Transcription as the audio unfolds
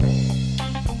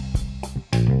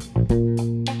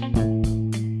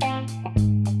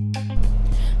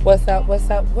What's up? What's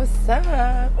up? What's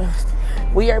up?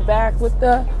 We are back with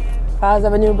the Files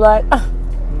of a New Blood.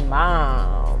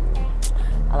 Mom.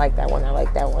 I like that one.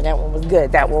 That one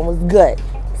was good.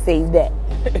 Save that.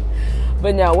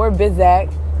 But no, we're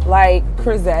Bizak, like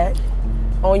Crizak,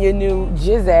 on your new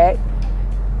Jizak.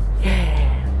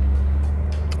 Yeah.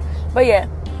 But yeah,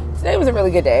 today was a really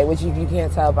good day, which if you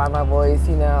can't tell by my voice,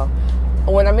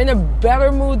 when I'm in a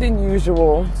better mood than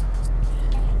usual,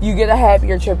 you get a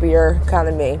happier, trippier kind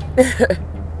of me.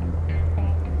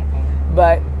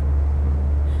 But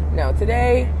no,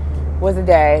 today was a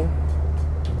day.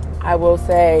 I will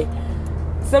say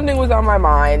something was on my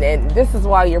mind, and this is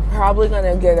why you're probably going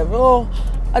to get a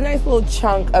nice little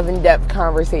chunk of in-depth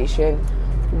conversation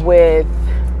with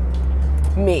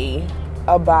me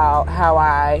about how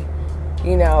I,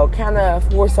 kind of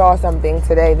foresaw something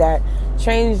today that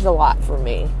changed a lot for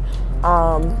me.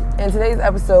 And today's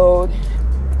episode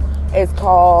is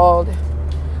called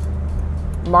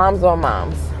Moms on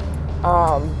Moms.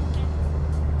 I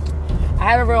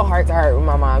had a real heart-to-heart with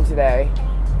my mom today.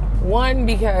 One,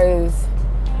 because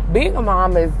being a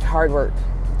mom is hard work.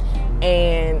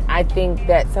 And I think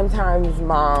that sometimes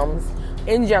moms,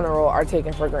 in general, are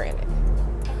taken for granted.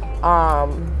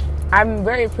 I'm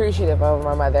very appreciative of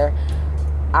my mother.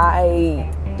 I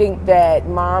think that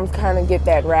moms kind of get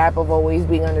that rap of always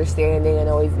being understanding and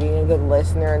always being a good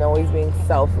listener and always being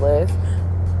selfless,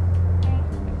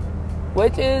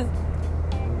 which is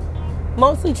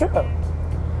mostly true.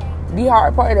 The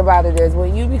hard part about it is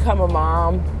when you become a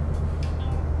mom,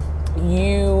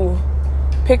 you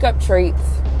pick up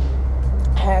traits,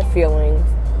 have feelings,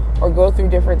 or go through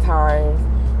different times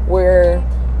where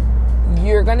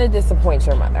you're going to disappoint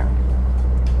your mother.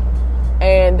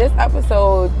 And this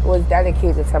episode was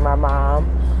dedicated to my mom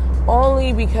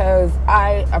only because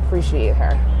I appreciate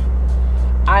her.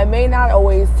 I may not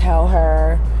always tell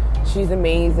her she's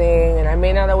amazing, and I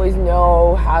may not always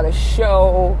know how to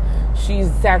show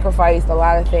she's sacrificed a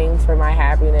lot of things for my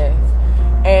happiness.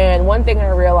 And one thing I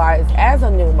realized as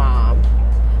a new mom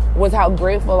was how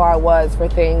grateful I was for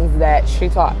things that she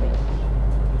taught me.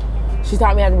 She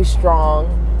taught me how to be strong,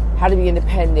 how to be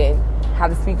independent, how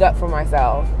to speak up for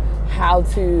myself, how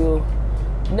to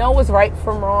know what's right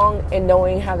from wrong, and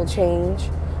knowing how to change,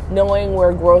 knowing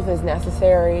where growth is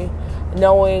necessary,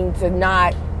 knowing to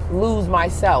not lose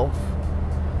myself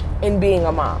in being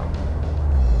a mom.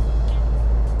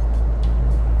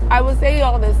 I would say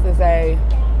all this to say,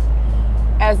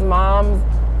 as moms,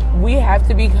 we have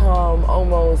to become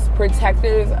almost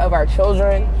protectors of our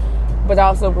children, but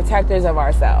also protectors of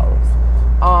ourselves.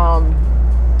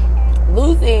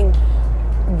 Losing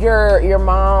your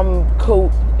mom coat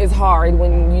is hard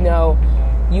when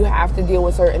you have to deal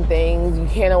with certain things. You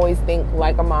can't always think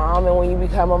like a mom, and when you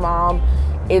become a mom,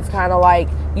 it's kind of like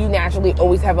you naturally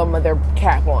always have a mother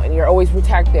cap on. You're always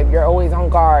protective, you're always on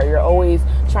guard, you're always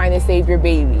trying to save your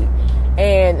baby.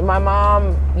 And my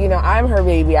mom, I'm her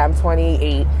baby. I'm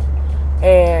 28,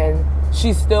 and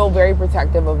she's still very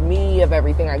protective of me, of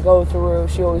everything I go through.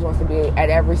 She always wants to be at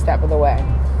every step of the way.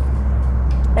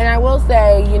 And I will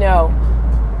say,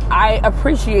 I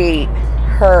appreciate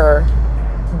her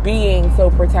being so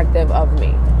protective of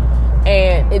me.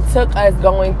 And it took us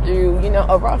going through,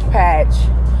 a rough patch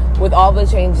with all the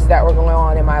changes that were going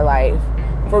on in my life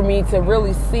for me to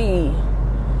really see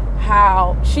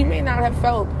how she may not have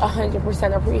felt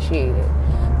 100% appreciated.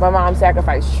 My mom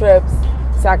sacrificed trips,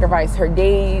 sacrificed her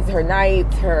days, her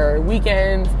nights, her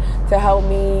weekends to help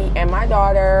me and my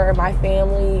daughter, my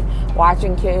family,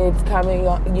 watching kids coming,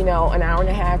 an hour and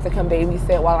a half to come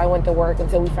babysit while I went to work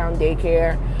until we found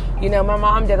daycare. My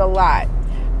mom did a lot.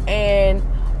 And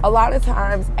a lot of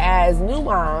times as new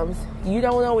moms, you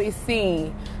don't always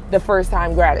see the first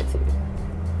time gratitude.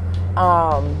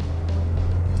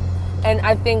 And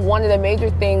I think one of the major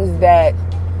things that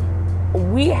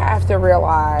we have to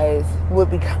realize with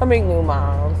becoming new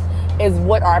moms is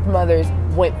what our mothers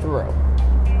went through.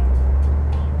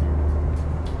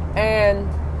 And,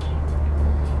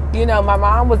 my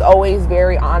mom was always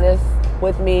very honest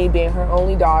with me, being her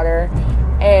only daughter.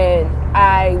 And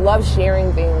I love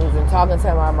sharing things and talking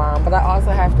to my mom. But I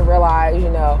also have to realize,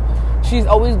 she's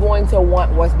always going to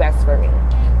want what's best for me.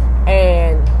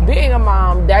 And being a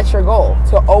mom, that's your goal,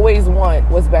 to always want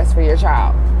what's best for your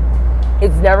child.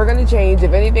 It's never going to change.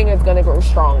 If anything, it's going to grow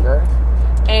stronger.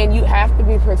 And you have to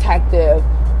be protective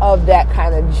of that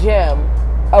kind of gem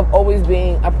of always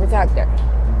being a protector.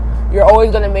 You're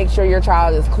always going to make sure your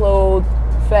child is clothed,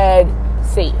 fed,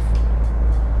 safe.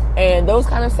 And those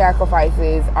kind of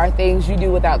sacrifices are things you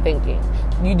do without thinking.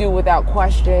 You do without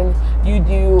question. You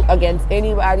do against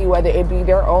anybody, whether it be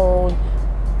their own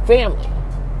family.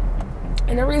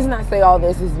 And the reason I say all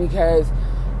this is because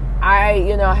I,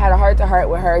 had a heart-to-heart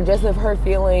with her, just of her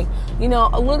feeling,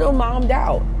 a little mommed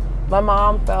out. My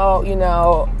mom felt,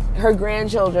 her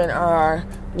grandchildren are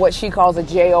what she calls a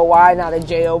JOY, not a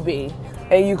JOB.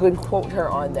 And you can quote her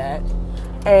on that.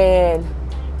 And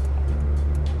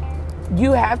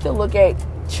you have to look at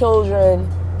children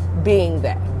being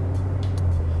that.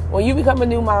 When you become a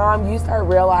new mom, you start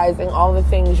realizing all the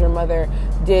things your mother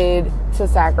did to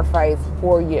sacrifice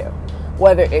for you.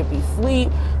 Whether it be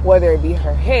sleep, whether it be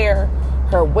her hair,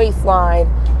 her waistline,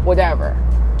 whatever.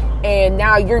 And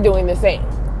now you're doing the same.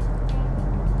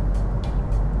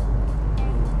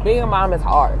 Being a mom is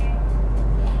hard.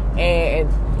 And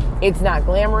it's not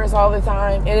glamorous all the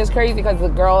time. And it's crazy because the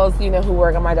girls, who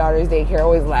work at my daughter's daycare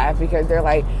always laugh because they're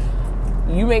like,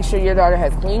 you make sure your daughter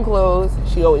has clean clothes.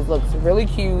 She always looks really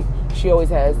cute. She always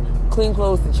has clean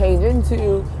clothes to change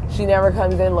into. She never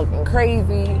comes in looking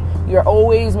crazy. You're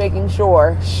always making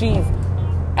sure she's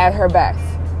at her best.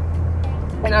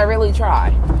 And I really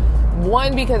try.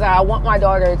 One, because I want my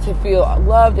daughter to feel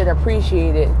loved and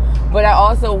appreciated, but I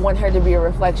also want her to be a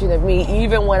reflection of me,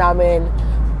 even when I'm in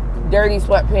dirty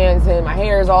sweatpants and my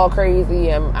hair is all crazy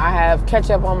and I have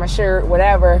ketchup on my shirt,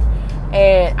 whatever,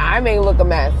 and I may look a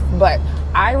mess, but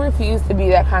I refuse to be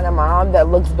that kind of mom that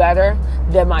looks better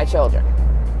than my children.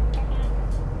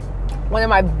 One of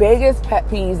my biggest pet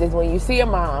peeves is when you see a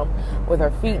mom with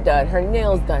her feet done, her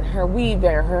nails done, her weave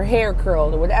done, her hair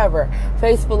curled or whatever,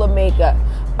 face full of makeup,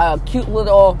 a cute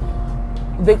little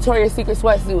Victoria's Secret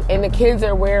sweatsuit, and the kids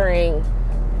are wearing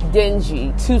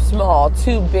dingy, too small,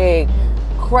 too big,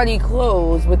 cruddy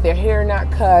clothes with their hair not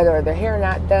cut or their hair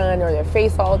not done or their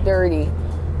face all dirty.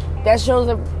 That shows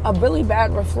a really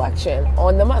bad reflection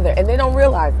on the mother, and they don't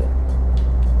realize it.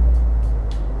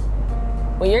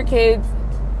 When your kids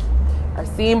are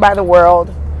seen by the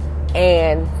world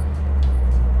and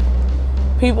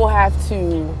people have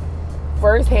to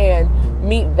firsthand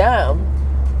meet them,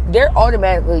 they're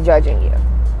automatically judging you.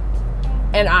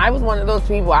 And I was one of those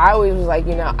people. I always was like,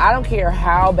 I don't care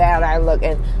how bad I look.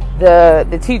 And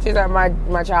the teachers at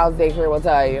my child's daycare will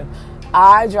tell you,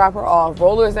 I drop her off,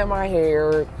 rollers in my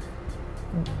hair,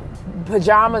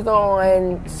 pajamas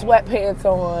on, sweatpants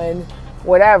on,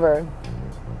 whatever.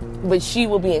 But she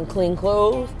will be in clean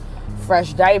clothes,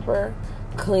 fresh diaper,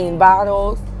 clean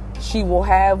bottles. She will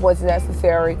have what's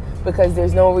necessary because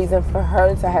there's no reason for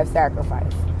her to have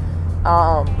sacrifice.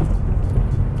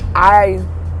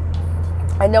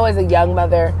 I know as a young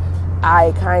mother,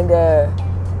 I kind of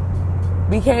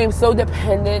became so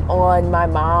dependent on my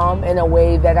mom in a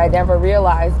way that I never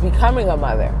realized becoming a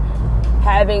mother.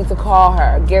 Having to call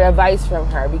her, get advice from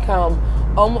her, become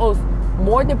almost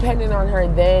more dependent on her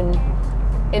than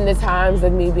in the times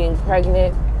of me being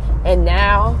pregnant and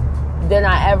now than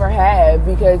I ever have,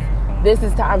 because this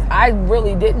is times I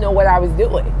really didn't know what I was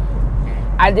doing.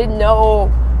 I didn't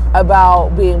know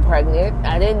about being pregnant.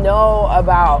 I didn't know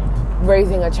about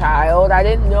raising a child. I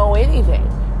didn't know anything.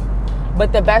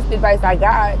 But the best advice I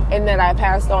got and that I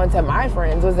passed on to my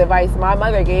friends was advice my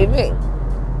mother gave me.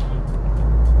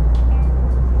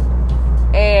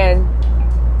 And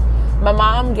my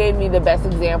mom gave me the best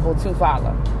example to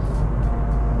follow.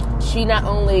 She not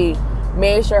only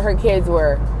made sure her kids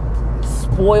were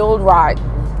spoiled rotten,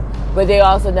 but they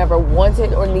also never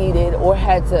wanted or needed or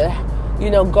had to,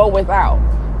 go without.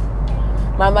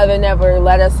 My mother never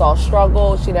let us all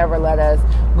struggle. She never let us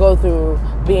go through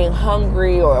being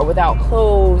hungry or without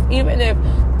clothes. Even if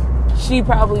she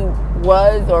probably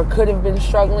was or could have been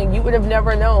struggling, you would have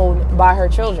never known by her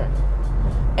children.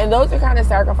 And those are kind of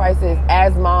sacrifices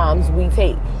as moms we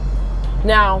take.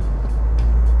 Now,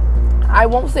 I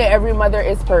won't say every mother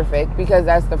is perfect because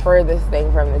that's the furthest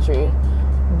thing from the truth.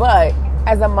 But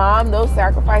as a mom, those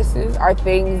sacrifices are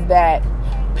things that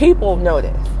people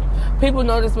notice. People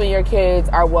notice when your kids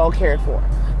are well cared for.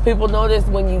 People notice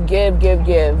when you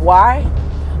give. Why?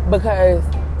 Because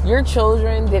your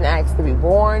children didn't ask to be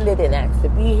born. They didn't ask to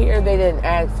be here. They didn't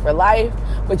ask for life.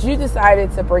 But you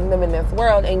decided to bring them in this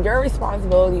world. And your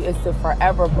responsibility is to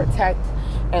forever protect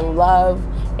and love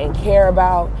and care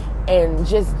about and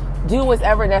just do what's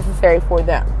ever necessary for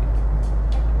them.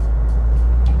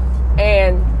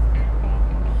 And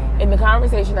in the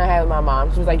conversation I had with my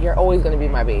mom, she was like, you're always going to be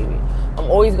my baby. I'm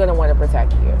always going to want to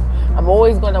protect you. I'm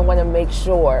always going to want to make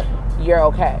sure you're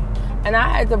okay. And I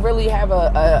had to really have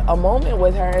a moment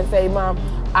with her and say, Mom,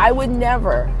 I would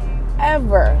never,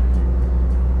 ever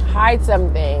hide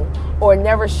something or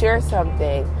never share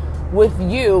something with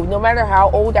you, no matter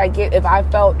how old I get, if I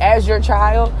felt as your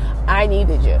child, I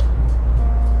needed you.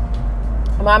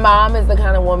 My mom is the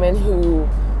kind of woman who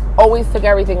always took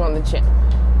everything on the chin.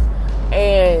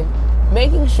 And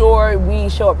making sure we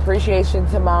show appreciation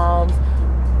to moms,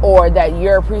 or that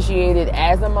you're appreciated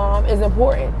as a mom, is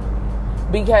important.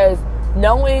 Because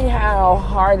knowing how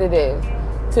hard it is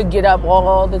to get up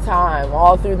all the time,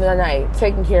 all through the night,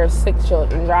 taking care of sick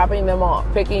children, dropping them off,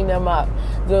 picking them up,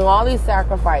 doing all these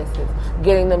sacrifices,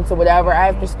 getting them to whatever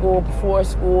after school, before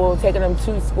school, taking them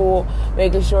to school,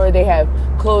 making sure they have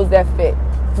clothes that fit,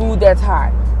 food that's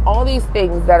hot. All these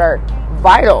things that are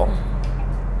vital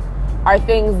are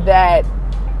things that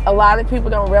a lot of people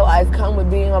don't realize come with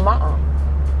being a mom.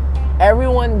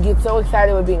 Everyone gets so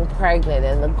excited with being pregnant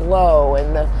and the glow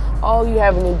and you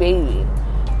have a new baby,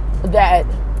 that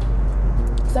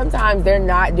sometimes they're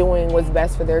not doing what's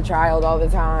best for their child all the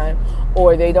time,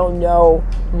 or they don't know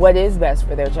what is best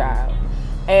for their child.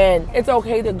 And it's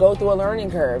okay to go through a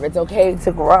learning curve. It's okay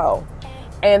to grow.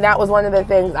 And that was one of the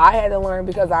things I had to learn,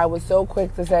 because I was so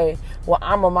quick to say, well,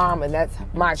 I'm a mom and that's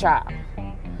my child.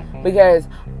 Because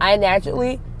I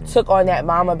naturally took on that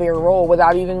mama bear role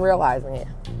without even realizing it.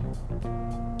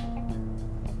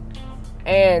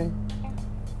 And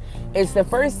it's the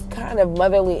first kind of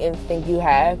motherly instinct you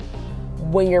have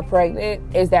when you're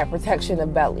pregnant, is that protection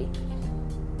of belly.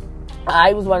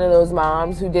 I was one of those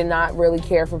moms who did not really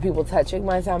care for people touching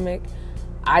my stomach.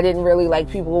 I didn't really like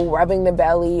people rubbing the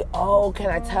belly. Oh, can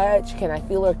I touch? Can I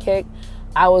feel her kick?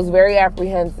 I was very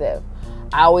apprehensive.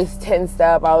 I always tensed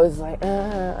up. I was like,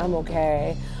 I'm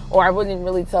okay. Or I wouldn't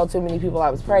really tell too many people I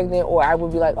was pregnant. Or I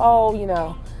would be like,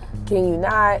 can you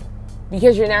not?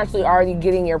 Because you're naturally already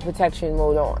getting your protection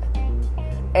mode on.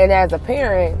 And as a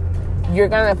parent, you're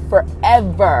going to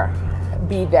forever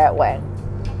be that way.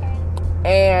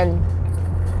 And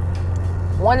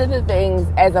one of the things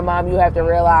as a mom you have to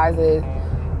realize is,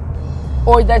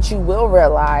 or that you will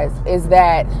realize, is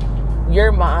that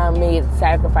your mom made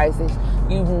sacrifices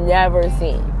you've never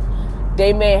seen.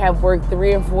 They may have worked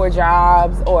 3 or 4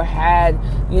 jobs, or had,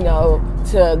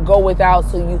 to go without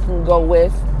so you can go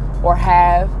with or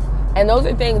have. And those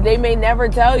are things they may never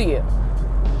tell you.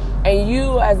 And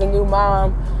you, as a new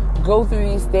mom, go through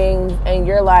these things and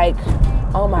you're like,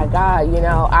 oh my God,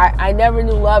 I never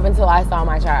knew love until I saw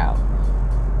my child.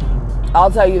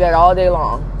 I'll tell you that all day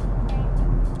long.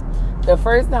 The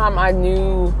first time I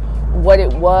knew what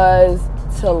it was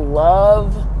to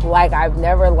love like I've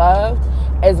never loved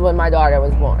is when my daughter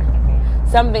was born.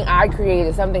 Something I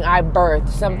created, something I birthed,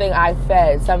 something I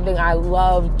fed, something I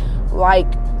loved. Like,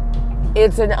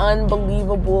 it's an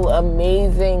unbelievable,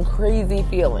 amazing, crazy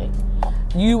feeling.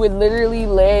 You would literally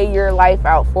lay your life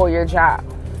out for your child.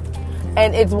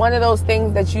 And it's one of those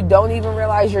things that you don't even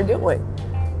realize you're doing.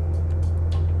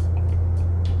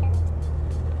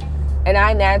 And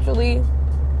I naturally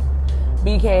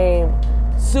became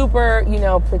super,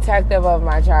 protective of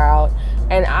my child.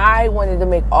 And I wanted to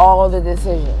make all the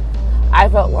decisions. I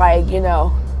felt like,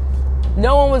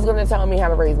 no one was going to tell me how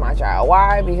to raise my child.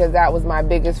 Why? Because that was my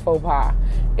biggest faux pas.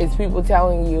 It's people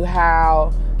telling you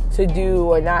how to do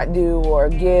or not do, or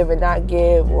give and not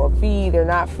give, or feed or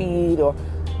not feed. Or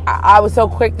I was so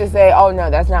quick to say, oh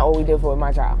no, that's not what we did for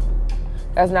my child.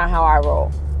 That's not how I roll.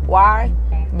 Why?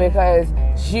 Because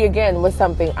she, again, was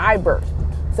something I birthed,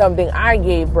 something I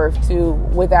gave birth to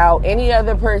without any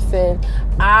other person.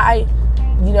 I,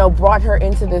 brought her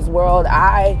into this world.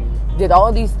 I did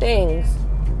all these things.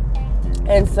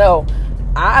 And so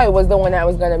I was the one that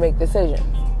was going to make decisions.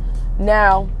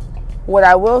 Now, what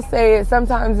I will say is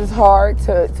sometimes it's hard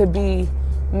to be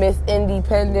Miss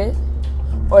Independent,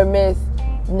 or Miss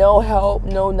no help,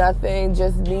 no nothing,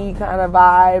 just me kind of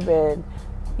vibe. And,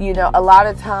 a lot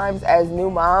of times as new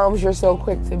moms, you're so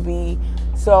quick to be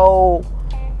so,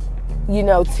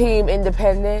 team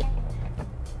independent.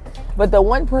 But the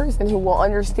one person who will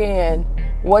understand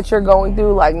what you're going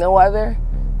through like no other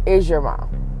is your mom.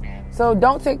 So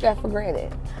don't take that for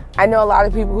granted. I know a lot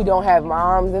of people who don't have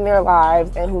moms in their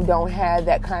lives and who don't have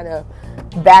that kind of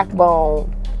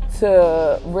backbone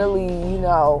to really,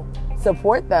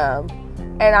 support them.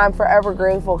 And I'm forever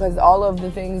grateful, because all of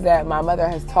the things that my mother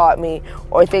has taught me,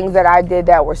 or things that I did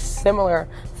that were similar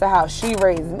to how she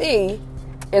raised me,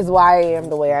 is why I am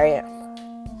the way I am.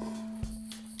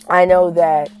 I know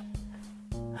that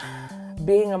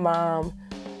being a mom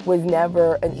was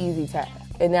never an easy task.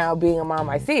 And now being a mom,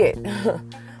 I see it.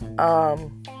 A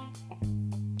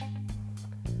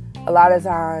lot of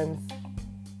times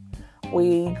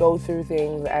we go through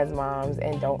things as moms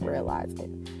and don't realize it.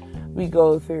 We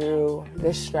go through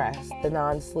the stress, the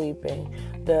non-sleeping,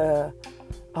 the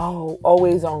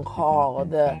always on call,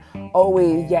 the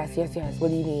always yes, what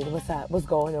do you need, what's up, what's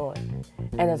going on?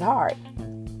 And it's hard.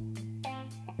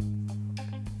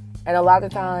 And a lot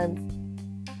of times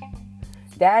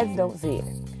dads don't see it.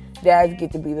 Dads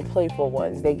get to be the playful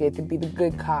ones. They get to be the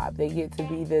good cop. They get to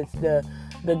be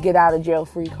the get out of jail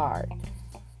free card.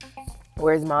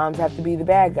 Whereas moms have to be the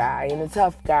bad guy and the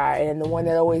tough guy and the one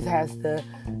that always has to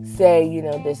say,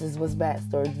 this is what's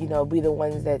best, or, be the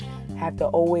ones that have to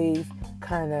always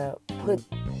kind of put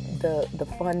the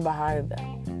fun behind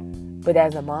them. But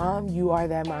as a mom, you are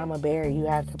that mama bear. You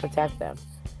have to protect them.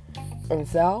 And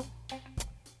so,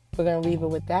 we're going to leave it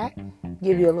with that.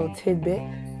 Give you a little tidbit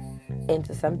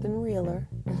into something realer.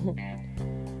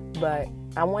 But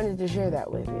I wanted to share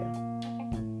that with you.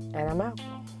 And I'm out.